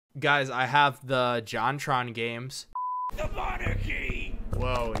Guys, I have the JonTron games. The monarchy!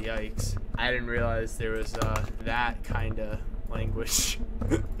 Whoa, yikes. I didn't realize there was that kind of language.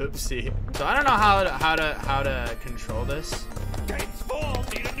 Oopsie. So I don't know how to control this. Game's full,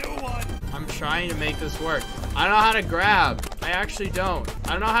 need a new one! I'm trying to make this work. I don't know how to grab. I actually don't.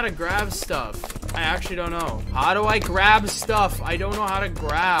 I don't know how to grab stuff. I actually don't know. How do I grab stuff? I don't know how to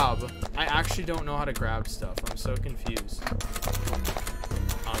grab. I actually don't know how to grab stuff. I'm so confused.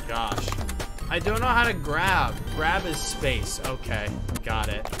 Oh gosh. I don't know how to grab. Grab is space. Okay, got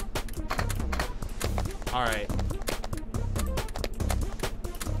it. Alright.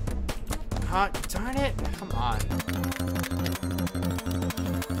 God darn it. Come on.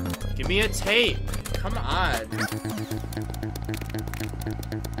 Give me a tape. Come on.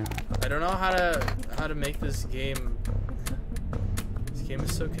 I don't know how to make this game. This game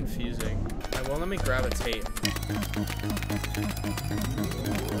is so confusing. It won't let me grab a tape.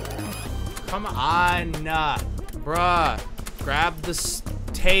 Come on, bruh. Grab the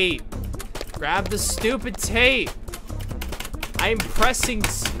tape. Grab the stupid tape. I'm pressing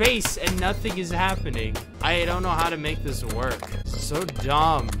space and nothing is happening. I don't know how to make this work. So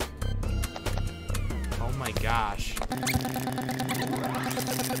dumb. Oh my gosh.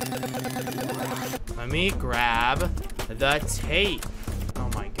 Let me grab the tape. Oh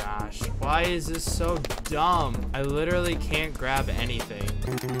my gosh. Why is this so dumb? I literally can't grab anything.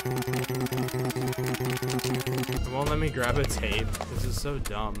 It won't let me grab a tape. This is so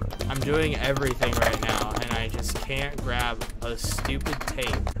dumb. I'm doing everything right now and I just can't grab a stupid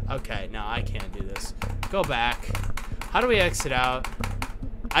tape. Okay, no, I can't do this. Go back. How do we exit out?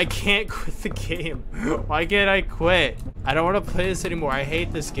 I can't quit the game. Why can't I quit? I don't want to play this anymore. I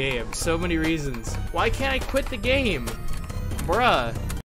hate this game. So many reasons. Why can't I quit the game? Bruh.